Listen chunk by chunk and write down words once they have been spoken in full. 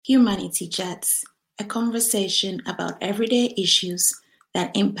Humanity Chats, a conversation about everyday issues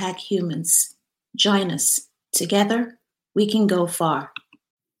that impact humans. Join us. Together, we can go far.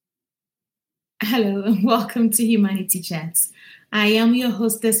 Hello and welcome to Humanity Chats. I am your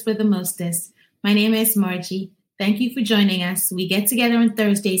hostess with the mostest. My name is Margie. Thank you for joining us. We get together on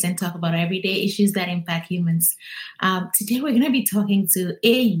Thursdays and talk about everyday issues that impact humans. Today we're going to be talking to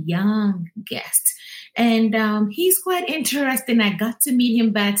a young guest. And he's quite interesting. I got to meet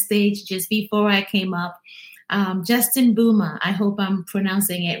him backstage just before I came up. Justin Boomer. I hope I'm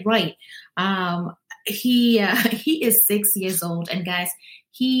pronouncing it right. He is 6 years old. And guys,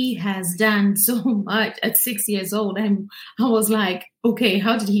 he has done so much at 6 years old. And I was like, okay,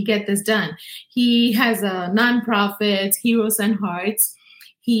 how did he get this done? He has a nonprofit, Heroes and Hearts.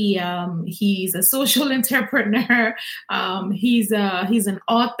 He's a social entrepreneur. He's an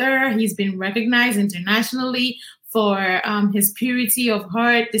author. He's been recognized internationally for his purity of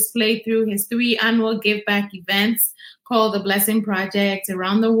heart displayed through his 3 annual give back events called the Blessing Project,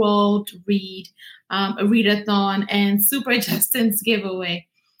 Around the World Read, a readathon, and Super Justin's giveaway.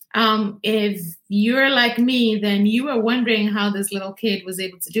 If you're like me, then you were wondering how this little kid was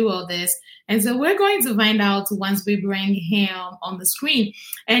able to do all this. And so we're going to find out once we bring him on the screen.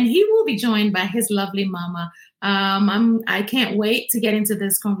 And he will be joined by his lovely mama. I can't wait to get into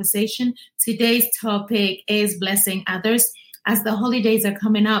this conversation. Today's topic is blessing others. As the holidays are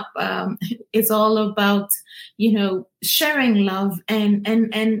coming up, it's all about, sharing love and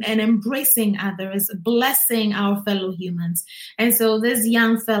embracing others, blessing our fellow humans. And so this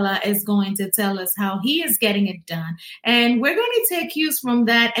young fella is going to tell us how he is getting it done. And we're going to take cues from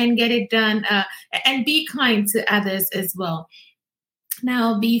that and get it done and be kind to others as well.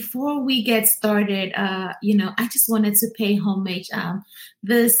 Now, before we get started, I just wanted to pay homage.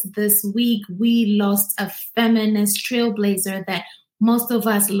 This week, we lost a feminist trailblazer that most of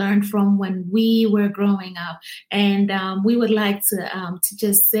us learned from when we were growing up. And we would like to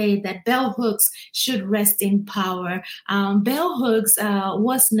just say that Bell Hooks should rest in power. Bell Hooks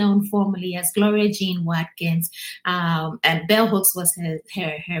was known formerly as Gloria Jean Watkins. And Bell Hooks was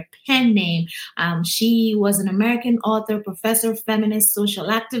her pen name. She was an American author, professor, feminist, social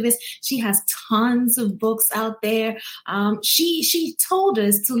activist. She has tons of books out there. She told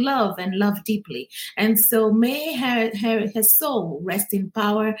us to love and love deeply. And so may her soul rest in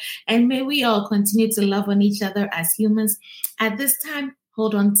power, and may we all continue to love on each other as humans. At this time,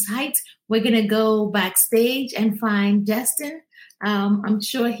 hold on tight. We're going to go backstage and find Justin. I'm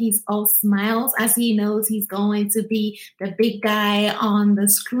sure he's all smiles as he knows he's going to be the big guy on the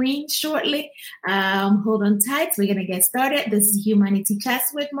screen shortly. Hold on tight. We're going to get started. This is Humanity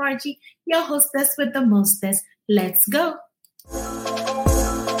Chats with Margie, your hostess with the mostest. Let's go.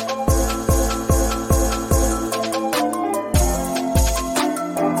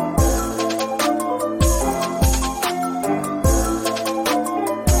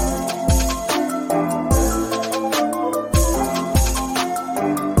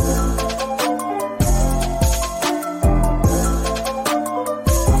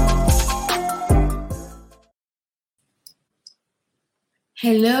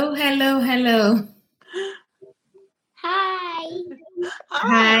 Hello.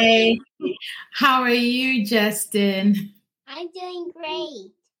 Hi. How are you, Justin? I'm doing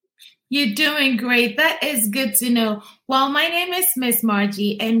great. You're doing great. That is good to know. Well, my name is Miss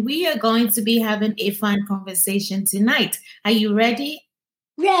Margie, and we are going to be having a fun conversation tonight. Are you ready?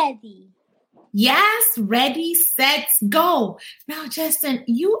 Ready. Yes, ready, set, go. Now, Justin,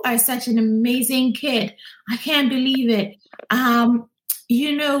 you are such an amazing kid. I can't believe it.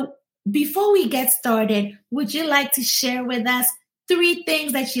 Before we get started, would you like to share with us 3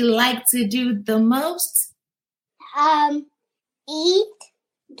 things that you like to do the most? Eat,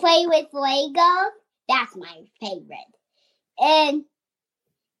 play with Lego. That's my favorite. And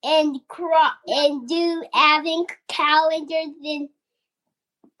do advent calendars and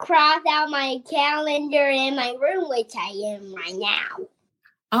cross out my calendar in my room, which I am right now.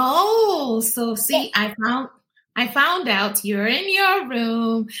 Oh, so see, I found out you're in your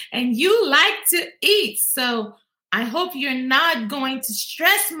room and you like to eat. So I hope you're not going to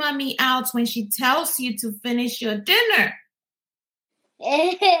stress mommy out when she tells you to finish your dinner.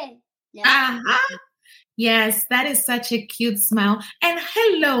 No. Uh-huh. Yes, that is such a cute smile. And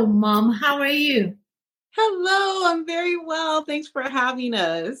hello, Mom. How are you? Hello, I'm very well. Thanks for having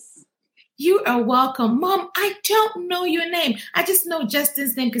us. You are welcome. Mom, I don't know your name. I just know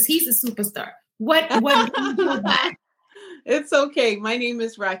Justin's name because he's a superstar. What do you do that? It's okay. My name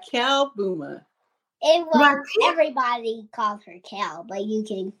is Raquel Boomer. Everybody calls her Cal, but you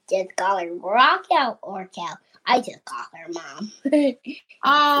can just call her Raquel or Cal. I just call her Mom.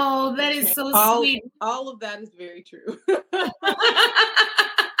 Oh, that is so sweet. All of that is very true.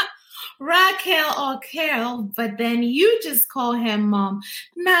 Raquel or Carol, but then you just call her Mom.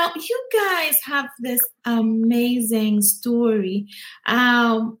 Now, you guys have this amazing story.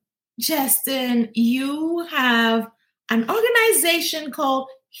 Justin, you have an organization called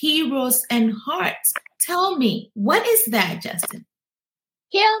Heroes and Hearts. Tell me, what is that, Justin?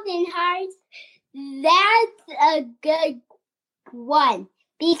 Heroes and Hearts, that's a good one.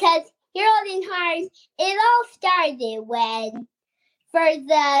 Because Heroes and Hearts, it all started when, for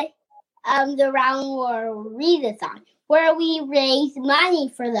the Round World Readathon, where we raise money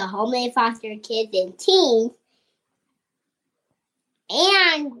for the homeless, foster kids and teens,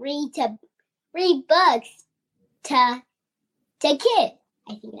 and read books to kids.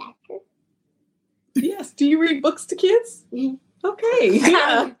 I think that's true. Yes. Do you read books to kids? Mm-hmm. Okay.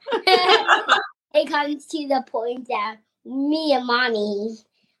 Yeah. It comes to the point that me and Mommy,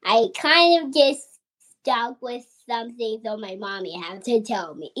 I kind of get stuck with something, so my mommy has to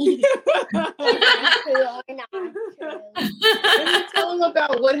tell me. Is that true or not true? Can you tell them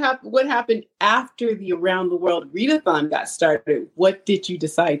about what happened after the Around the World Readathon got started? What did you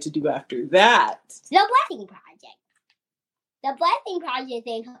decide to do after that? The Blessing Project. The Blessing Project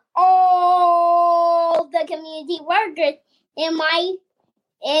is all the community workers in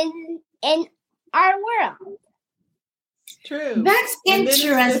our world. True. That's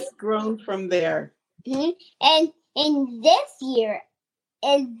interesting. And then it's just grown from there. Mm-hmm. And in this year,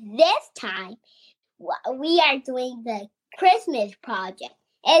 in this time, we are doing the Christmas project.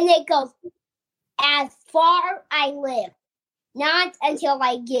 And it goes as far I live. Not until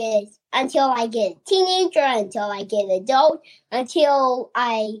I get a teenager, until I get adult, until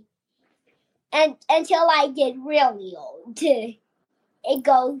I get really old. It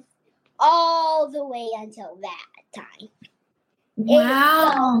goes all the way until that time.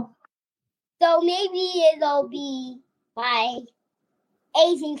 Wow. So maybe it'll be like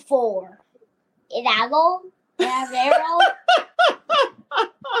 84. Is that old? Is that very old?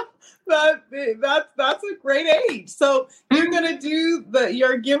 That's a great age. So you're gonna do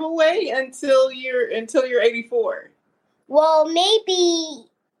your giveaway until you're 84. Well, maybe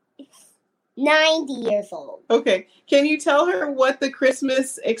 90 years old. Okay. Can you tell her what the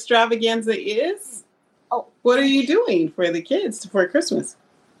Christmas extravaganza is? Oh. What are you doing for the kids for Christmas?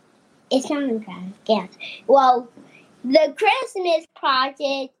 It's not an extravaganza. Well, the Christmas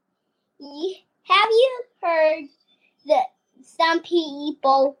project, have you heard that some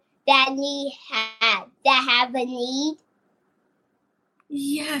people that have a need?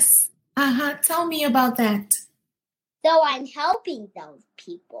 Yes. Tell me about that. So I'm helping those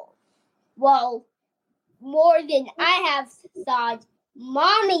people. Well, more than I have thought.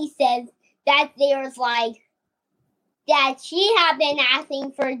 Mommy says that there's that she had been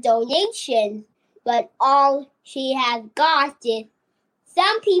asking for donations, but all she has got is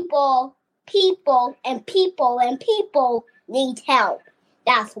some people need help.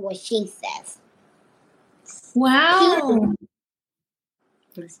 That's what she says. Wow.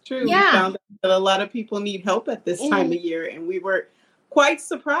 It's true. Yeah. We found that a lot of people need help at this time of year, and we were quite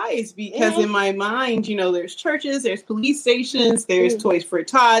surprised because in my mind, there's churches, there's police stations, there's Toys for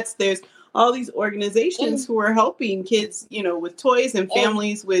Tots, there's all these organizations who are helping kids, with toys and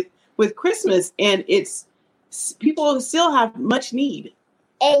families with Christmas, and it's people still have much need.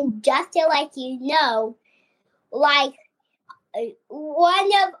 And just to let you know, one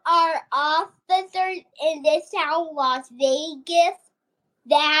of our officers in this town, Las Vegas,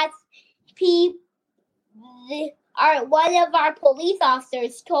 one of our police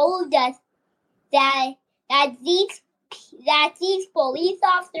officers told us that these police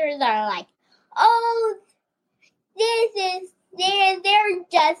officers are like, oh, they're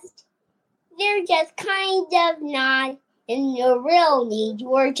just kind of not in the real need.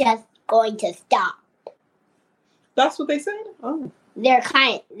 We're just going to stop. That's what they said? Oh. They're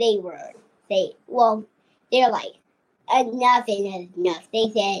like, enough is enough. They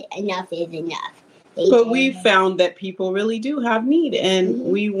said enough is enough. But we found that people really do have need, and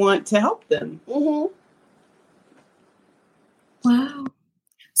we want to help them. Mm-hmm. Wow.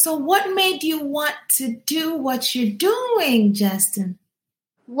 So what made you want to do what you're doing, Justin?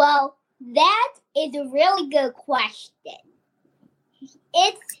 Well, that is a really good question.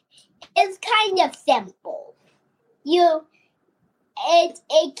 It's kind of simple.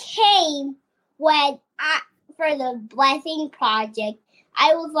 It came when for the Blessing Project,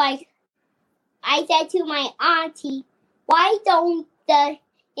 I said to my auntie, why don't the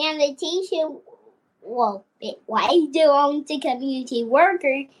community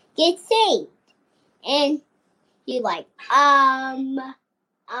worker get saved? And He's like, I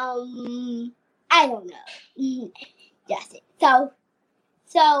don't know. Just it. So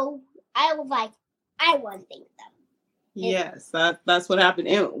I was like, I want to thank them. Yes, that's what happened.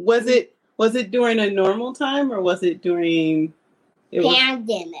 And was it during a normal time, or was it during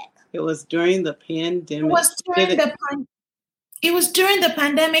pandemic? It was during the pandemic. It was during the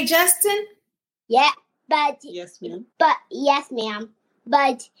pandemic, Justin? Yeah, but yes, ma'am. But yes, ma'am.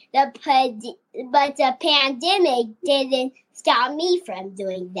 But the pandemic didn't stop me from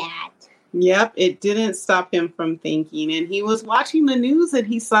doing that. Yep, it didn't stop him from thinking. And he was watching the news and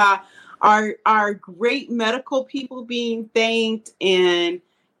he saw our great medical people being thanked, and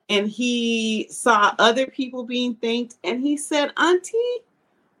he saw other people being thanked, and he said, Auntie,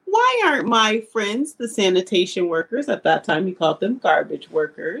 why aren't my friends, the sanitation workers, at that time he called them garbage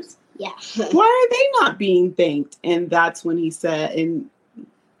workers, yeah, why are they not being thanked? And that's when he said, and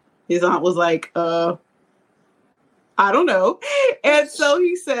his aunt was like, I don't know. And so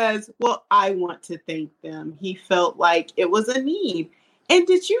he says, well, I want to thank them. He felt like it was a need. And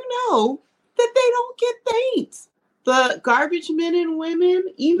did you know that they don't get thanked? The garbage men and women,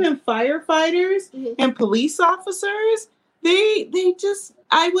 even firefighters and police officers, they just,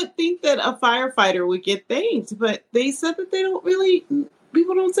 I would think that a firefighter would get thanked, but they said that they don't really,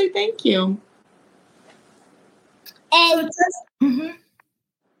 people don't say thank you. And,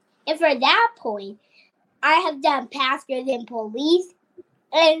 and for that point, I have done pastors and police,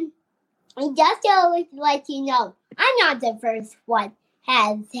 and just to let you know, I'm not the first one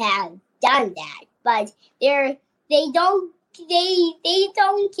has done that, but they don't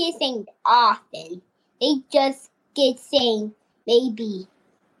get things often. They just get saying maybe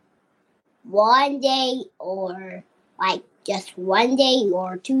one day, or like just 1 day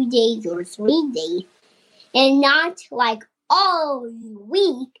or 2 days or 3 days, and not like all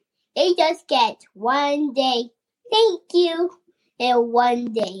week. They just get 1 day, thank you, and 1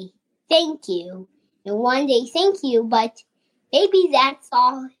 day, thank you, and 1 day, thank you, but maybe that's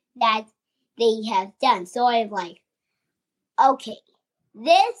all that they have done. So I'm like, okay,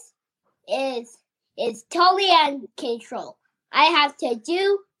 this is totally out of control. I have to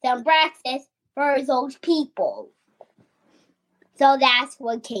do some breakfast for those people. So that's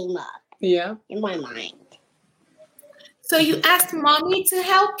what came up in my mind. So you asked Mommy to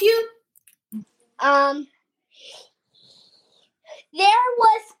help you? There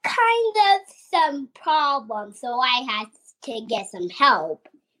was kind of some problems, so I had to get some help.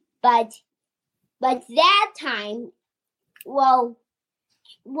 But that time, it was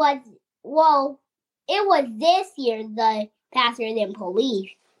this year, the pastors and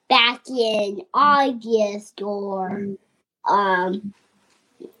police, back in August, or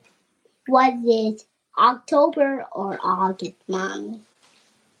was it October or August, Mom?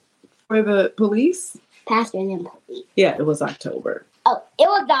 For the police? Pastors and police. Yeah, it was October. Oh, it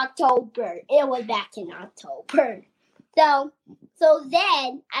was October. It was back in October. So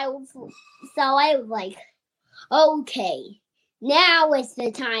then I was like, okay, now is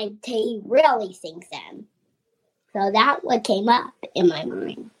the time to really thank them. So that's what came up in my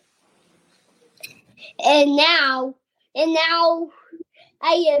mind. And now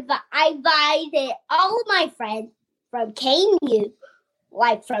I invited all of my friends from KMU,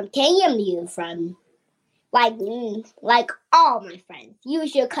 like all my friends. You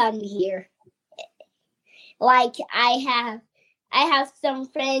should come here. Like I have some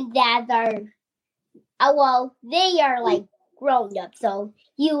friends that are, they are like grown up, so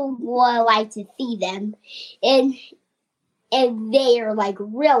you will like to see them, and they are like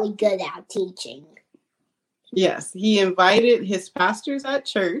really good at teaching. Yes, he invited his pastors at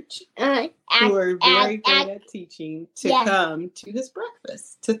church, who are very good at teaching, to come to his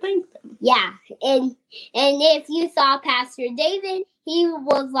breakfast to thank them. Yeah, and if you saw Pastor David, he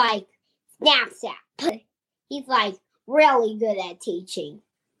was like snap. He's like really good at teaching.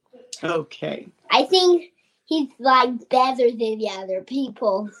 Okay. I think he's like better than the other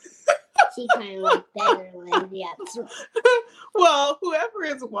people. She kind of like better than the others. Well, whoever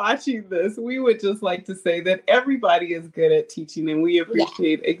is watching this, we would just like to say that everybody is good at teaching, and we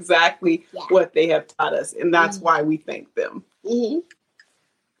appreciate exactly what they have taught us, and that's why we thank them. Mm-hmm.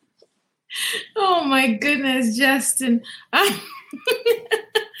 Oh my goodness, Justin.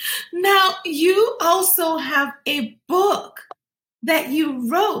 Now, you also have a book that you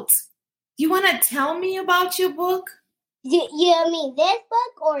wrote. You want to tell me about your book? You mean this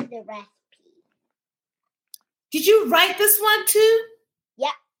book or the recipe? Did you write this one too?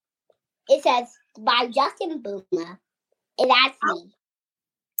 Yeah. It says by Justin Boomer. And that's me.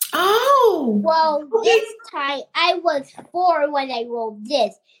 Oh. Well, this time I was 4 when I wrote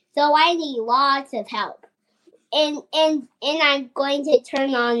this, so I need lots of help. I'm going to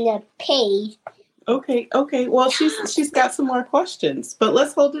turn on the page. Okay. Well, she's got some more questions, but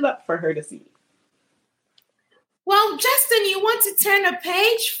let's hold it up for her to see. Well, Justin, you want to turn a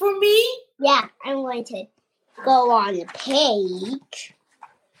page for me? Yeah, I'm going to go on the page.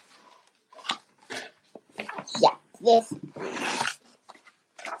 Yeah, this.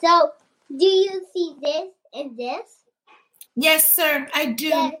 So, do you see this and this? Yes, sir, I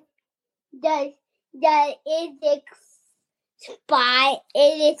do. Is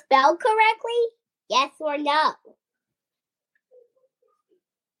it spelled correctly? Yes or no?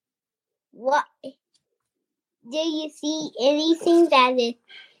 What? Do you see anything that is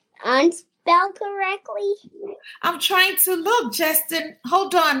unspelled correctly? I'm trying to look, Justin.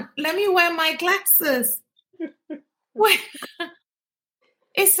 Hold on. Let me wear my glasses. Wait.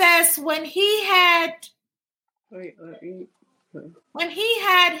 It says when he had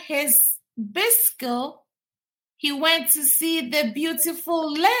his bicycle, he went to see the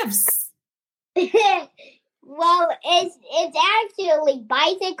beautiful lives. Well, it's actually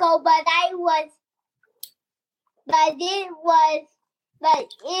bicycle,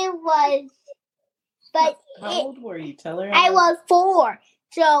 How old were you? Tell her. I was 4,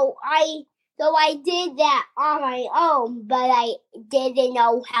 so I did that on my own, but I didn't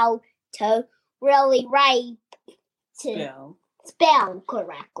know how to really write to spell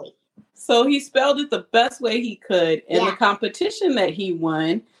correctly. So he spelled it the best way he could. In the competition that he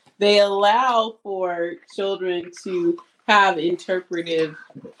won, they allow for children to have interpretive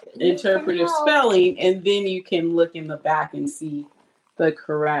spelling, and then you can look in the back and see the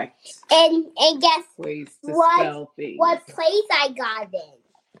correct and guess ways to spell things. What place I got in?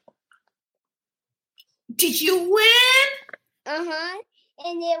 Did you win? And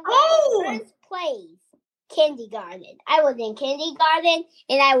it was first place. Kindergarten. I was in kindergarten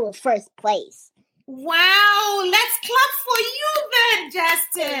and I was first place. Wow, let's clap for you then,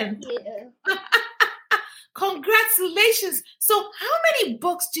 Justin. Thank you. Congratulations. So how many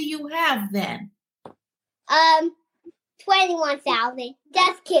books do you have then? 21,000.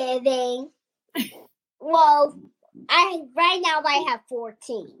 Just kidding. Well, right now I have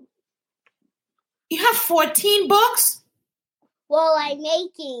 14. You have 14 books? Well, I'm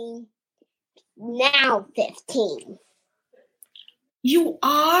making now 15. You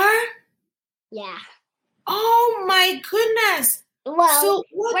are? Yeah. Oh my goodness. Well, so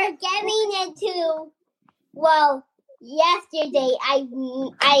we're getting into. Well, yesterday I'm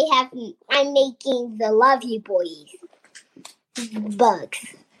making the Love You Boys books.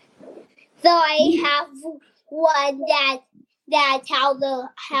 So I have one that's how the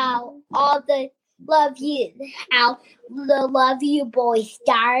Love You Boys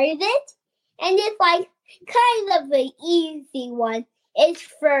started, and it's like kind of an easy one. It's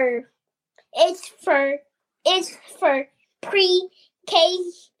for pre-K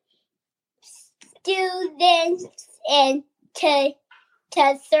students and to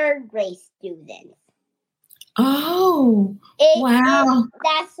third grade students. Oh, wow.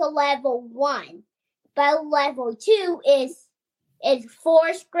 That's the level 1. But level 2 is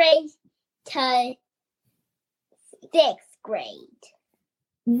 4th grade to 6th grade.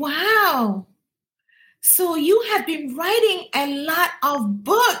 Wow. So you have been writing a lot of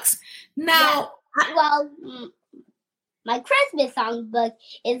books. Now, well, my Christmas song book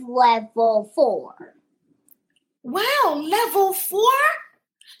is level 4. Wow, level 4?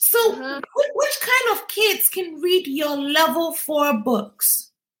 So which kind of kids can read your level 4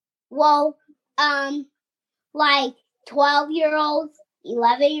 books? Well, like 12-year-olds,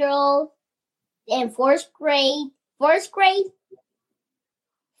 11-year-olds, and 4th grade, 5th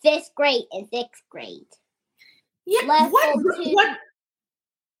grade, and 6th grade. Yeah.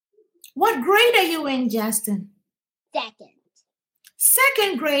 What grade are you in, Justin?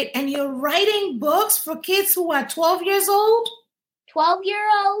 2nd grade, and you're writing books for kids who are 12 years old?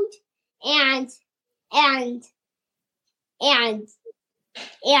 12-year-old and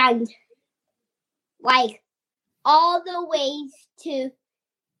like all the way to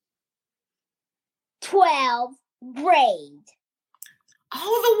 12th grade.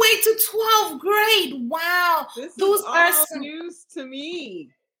 All the way to 12th grade. Wow. Those are all news to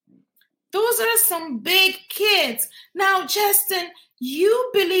me. Those are some big kids. Now, Justin,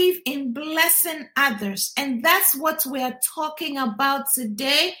 you believe in blessing others, and that's what we're talking about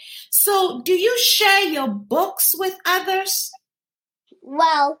today. So, do you share your books with others?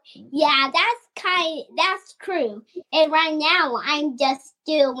 Well, yeah, that's true. And right now, I'm just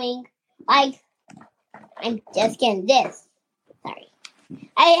getting this. Sorry.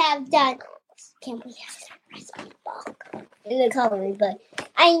 I have done. Can we have the rest of the book? in the coloring book.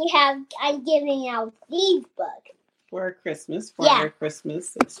 I'm giving out these books for Christmas. For our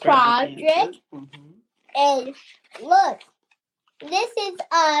Christmas project. And look, this is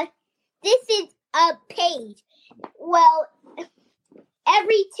a page. Well,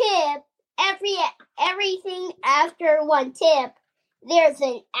 every tip, everything after one tip, there's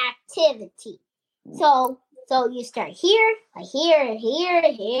an activity. So you start here, here, and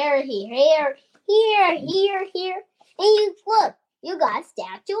you look, you got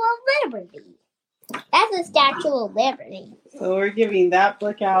Statue of Liberty. That's a Statue of Liberty. So we're giving that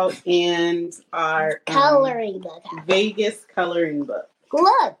book out and our coloring book out. Vegas coloring book.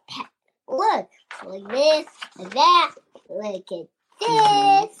 Look this and that. Look at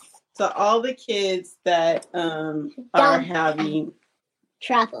this. So all the kids that are having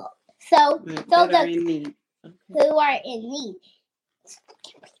trouble. So who are in need. Okay. Who are in need.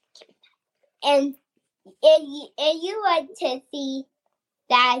 And you want to see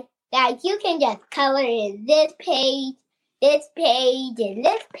that you can just color in this page, and this page, and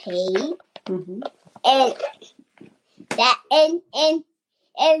that and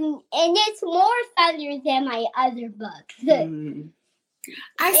it's more funnier than my other books.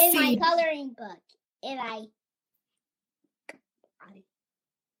 I see. My coloring book, and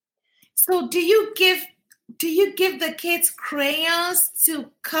So do you give the kids crayons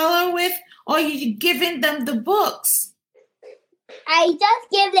to color with, or are you giving them the books? I just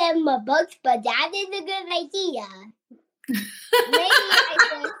give them the books, but that is a good idea. Maybe I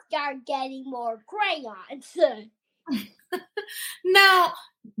should start getting more crayons. Now,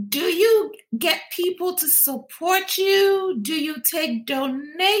 do you get people to support you? Do you take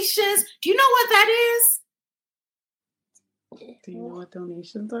donations? Do you know what that is? Do you know what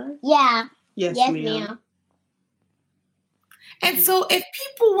donations are? Yeah. Yes, ma'am. And so if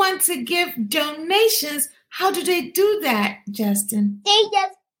people want to give donations, how do they do that, Justin? They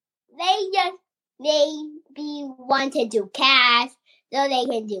want to do cash, so they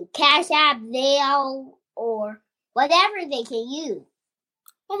can do Cash App, Zelle, or whatever they can use.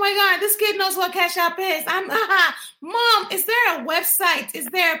 Oh my God, this kid knows what Cash App is. Mom, is there a website? Is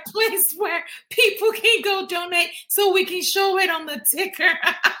there a place where people can go donate so we can show it on the ticker?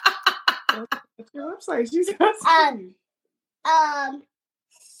 What's your website? She's asking.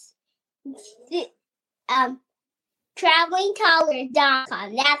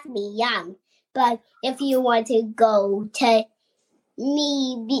 TravelingColors.com. That's me young. But if you want to go to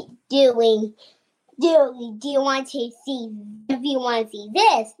me doing, do you want to see? If you want to see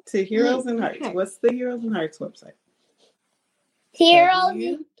this, to Heroes and Hearts. What's the Heroes and Hearts website?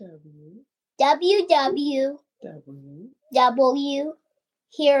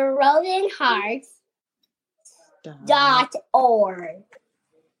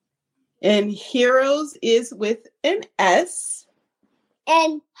 And Heroes is with an S.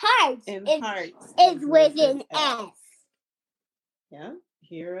 And Hearts is with an S. Yeah,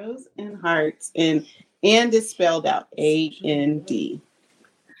 Heroes and Hearts. And is spelled out AND.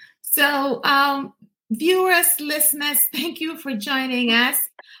 So, viewers, listeners, thank you for joining us.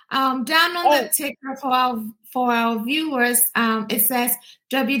 Down on the ticker for our viewers, it says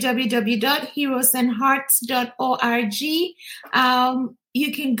www.heroesandhearts.org.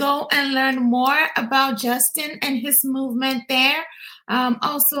 You can go and learn more about Justin and his movement there.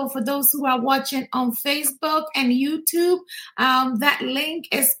 Also, for those who are watching on Facebook and YouTube, that link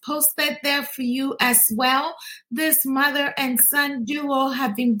is posted there for you as well. This mother and son duo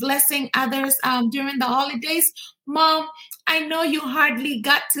have been blessing others during the holidays. Mom, I know you hardly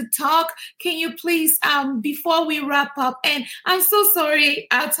got to talk. Can you please, before we wrap up, and I'm so sorry,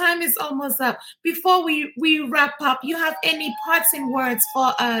 our time is almost up. Before we wrap up, you have any parting words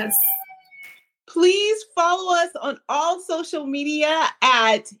for us? Please follow us on all social media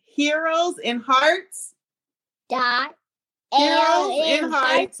at Heroes and Hearts. Heroes and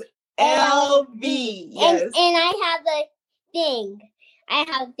Hearts LV. Yes. And I have a thing. I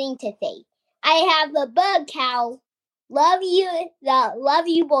have a thing to say. I have the bug cow. Love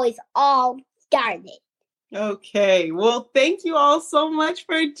you boys all started. Okay. Well, thank you all so much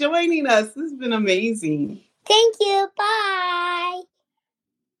for joining us. This has been amazing. Thank you. Bye.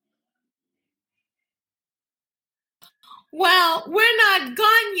 Well, we're not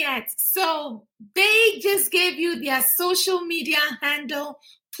gone yet. So they just gave you their social media handle.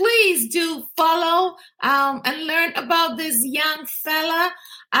 Please do follow and learn about this young fella.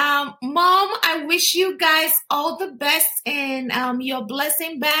 Mom, I wish you guys all the best in your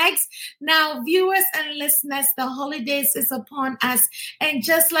blessing bags. Now, viewers and listeners, the holidays is upon us. And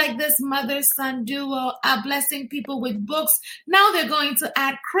just like this mother-son duo are blessing people with books, now they're going to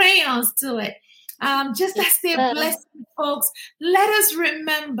add crayons to it. just as they're blessing folks, let us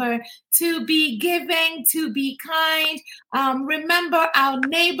remember to be giving, to be kind. Remember our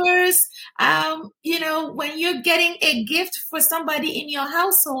neighbors. When you're getting a gift for somebody in your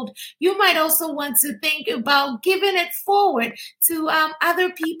household, you might also want to think about giving it forward to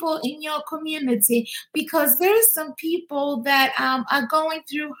other people in your community, because there are some people that are going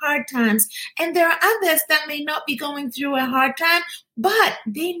through hard times, and there are others that may not be going through a hard time, but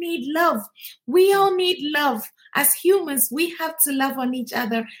they need love. We all need love. As humans, we have to love on each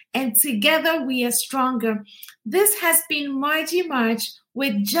other, and together we are stronger. This has been Margie March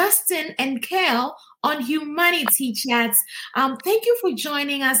with Justin and Kel on Humanity Chats. Thank you for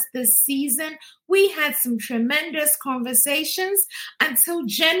joining us this season. We had some tremendous conversations. Until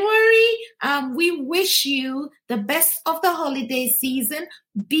January, we wish you the best of the holiday season.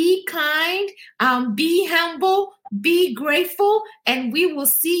 Be kind, be humble, be grateful, and we will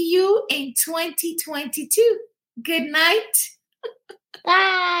see you in 2022. Good night.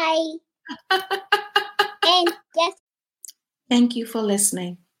 Bye. And Thank you for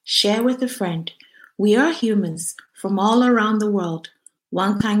listening. Share with a friend. We are humans from all around the world.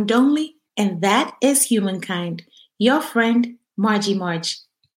 One kind only, and that is humankind. Your friend, Margie March.